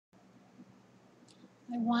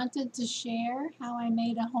I wanted to share how I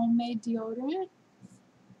made a homemade deodorant,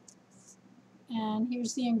 and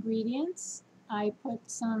here's the ingredients. I put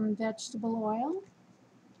some vegetable oil.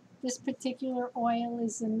 This particular oil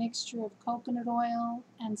is a mixture of coconut oil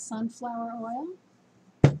and sunflower oil.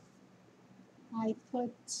 I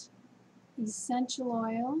put essential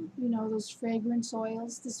oil, you know, those fragrance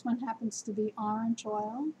oils. This one happens to be orange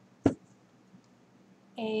oil.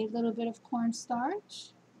 A little bit of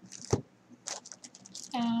cornstarch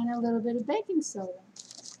and a little bit of baking soda.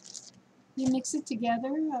 You mix it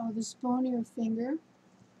together with a spoon or a finger.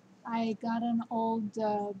 I got an old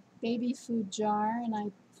baby food jar and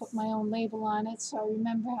I put my own label on it so I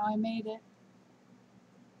remember how I made it.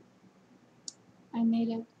 I made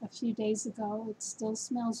it a few days ago. It still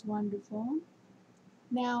smells wonderful.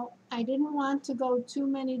 Now, I didn't want to go too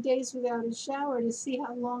many days without a shower to see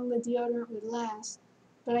how long the deodorant would last,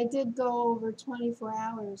 but I did go over 24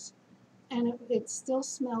 hours and it still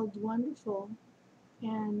smelled wonderful.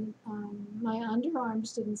 And my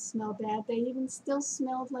underarms didn't smell bad. They even still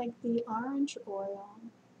smelled like the orange oil.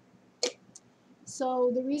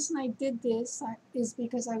 So the reason I did this is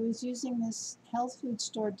because I was using this health food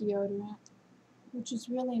store deodorant, which is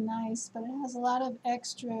really nice, but it has a lot of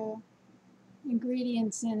extra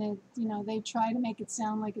ingredients in it. You know, they try to make it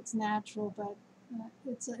sound like it's natural, but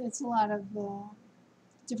it's a lot of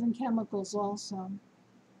different chemicals also.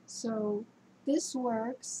 So this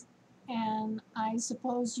works, and I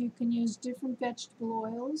suppose you can use different vegetable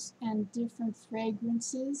oils and different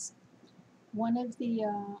fragrances. One of the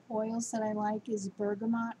oils that I like is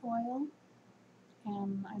bergamot oil,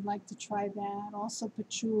 and I'd like to try that. Also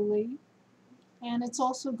patchouli. And it's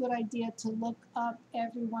also a good idea to look up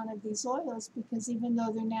every one of these oils because even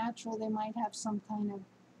though they're natural, they might have some kind of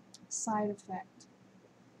side effect.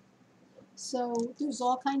 So there's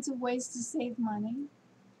all kinds of ways to save money.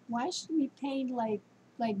 Why should we pay like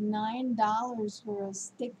 $9 for a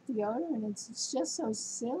stick deodorant? It's just so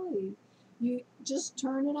silly. You just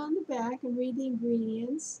turn it on the back and read the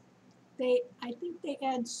ingredients. I think they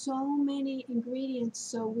add so many ingredients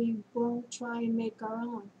so we won't try and make our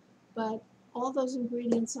own. But all those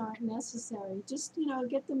ingredients aren't necessary. Just, you know,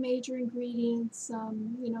 get the major ingredients,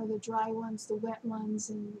 you know, the dry ones, the wet ones,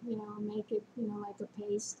 and, you know, make it, you know, like a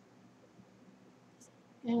paste.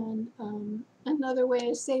 And another way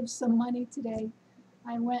I saved some money today,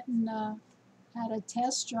 I went and had a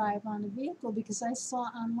test drive on a vehicle because I saw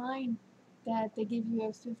online that they give you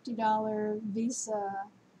a $50 Visa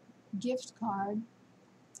gift card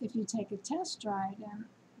if you take a test ride.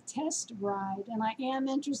 And I am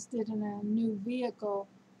interested in a new vehicle,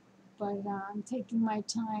 but I'm taking my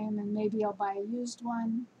time and maybe I'll buy a used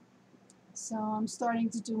one. So I'm starting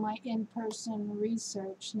to do my in-person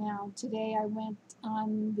research now. Today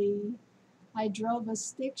I drove a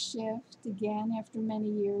stick shift again after many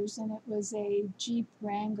years, and it was a Jeep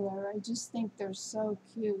Wrangler. I just think they're so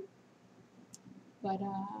cute. But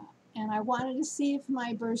and I wanted to see if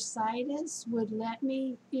my bursitis would let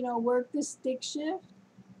me, you know, work the stick shift,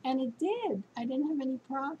 and it did. I didn't have any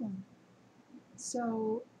problem.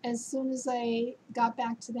 So as soon as I got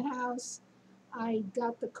back to the house, I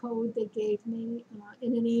got the code they gave me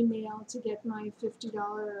in an email to get my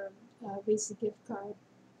 $50 Visa gift card.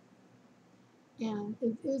 And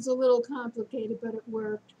it was a little complicated, but it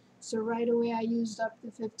worked. So right away I used up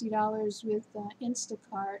the $50 with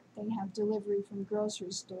Instacart. They have delivery from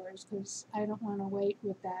grocery stores because I don't want to wait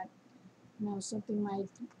with that. You know, something might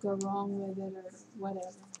go wrong with it or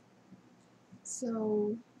whatever.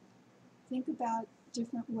 So think about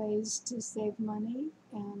different ways to save money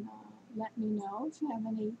and let me know if you have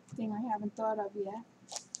anything I haven't thought of yet.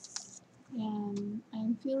 And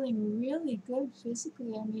I'm feeling really good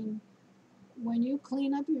physically. I mean, when you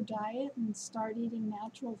clean up your diet and start eating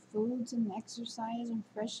natural foods and exercise and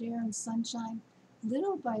fresh air and sunshine,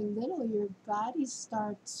 little by little your body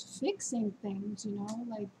starts fixing things, you know.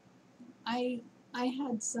 Like I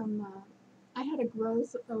had a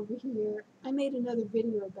growth over here. I made another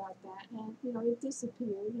video about that, and you know, it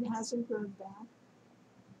disappeared. It hasn't grown back.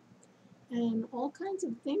 And all kinds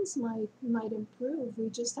of things might improve. We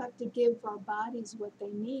just have to give our bodies what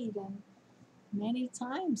they need, and many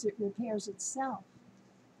times it repairs itself.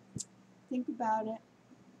 Think about it.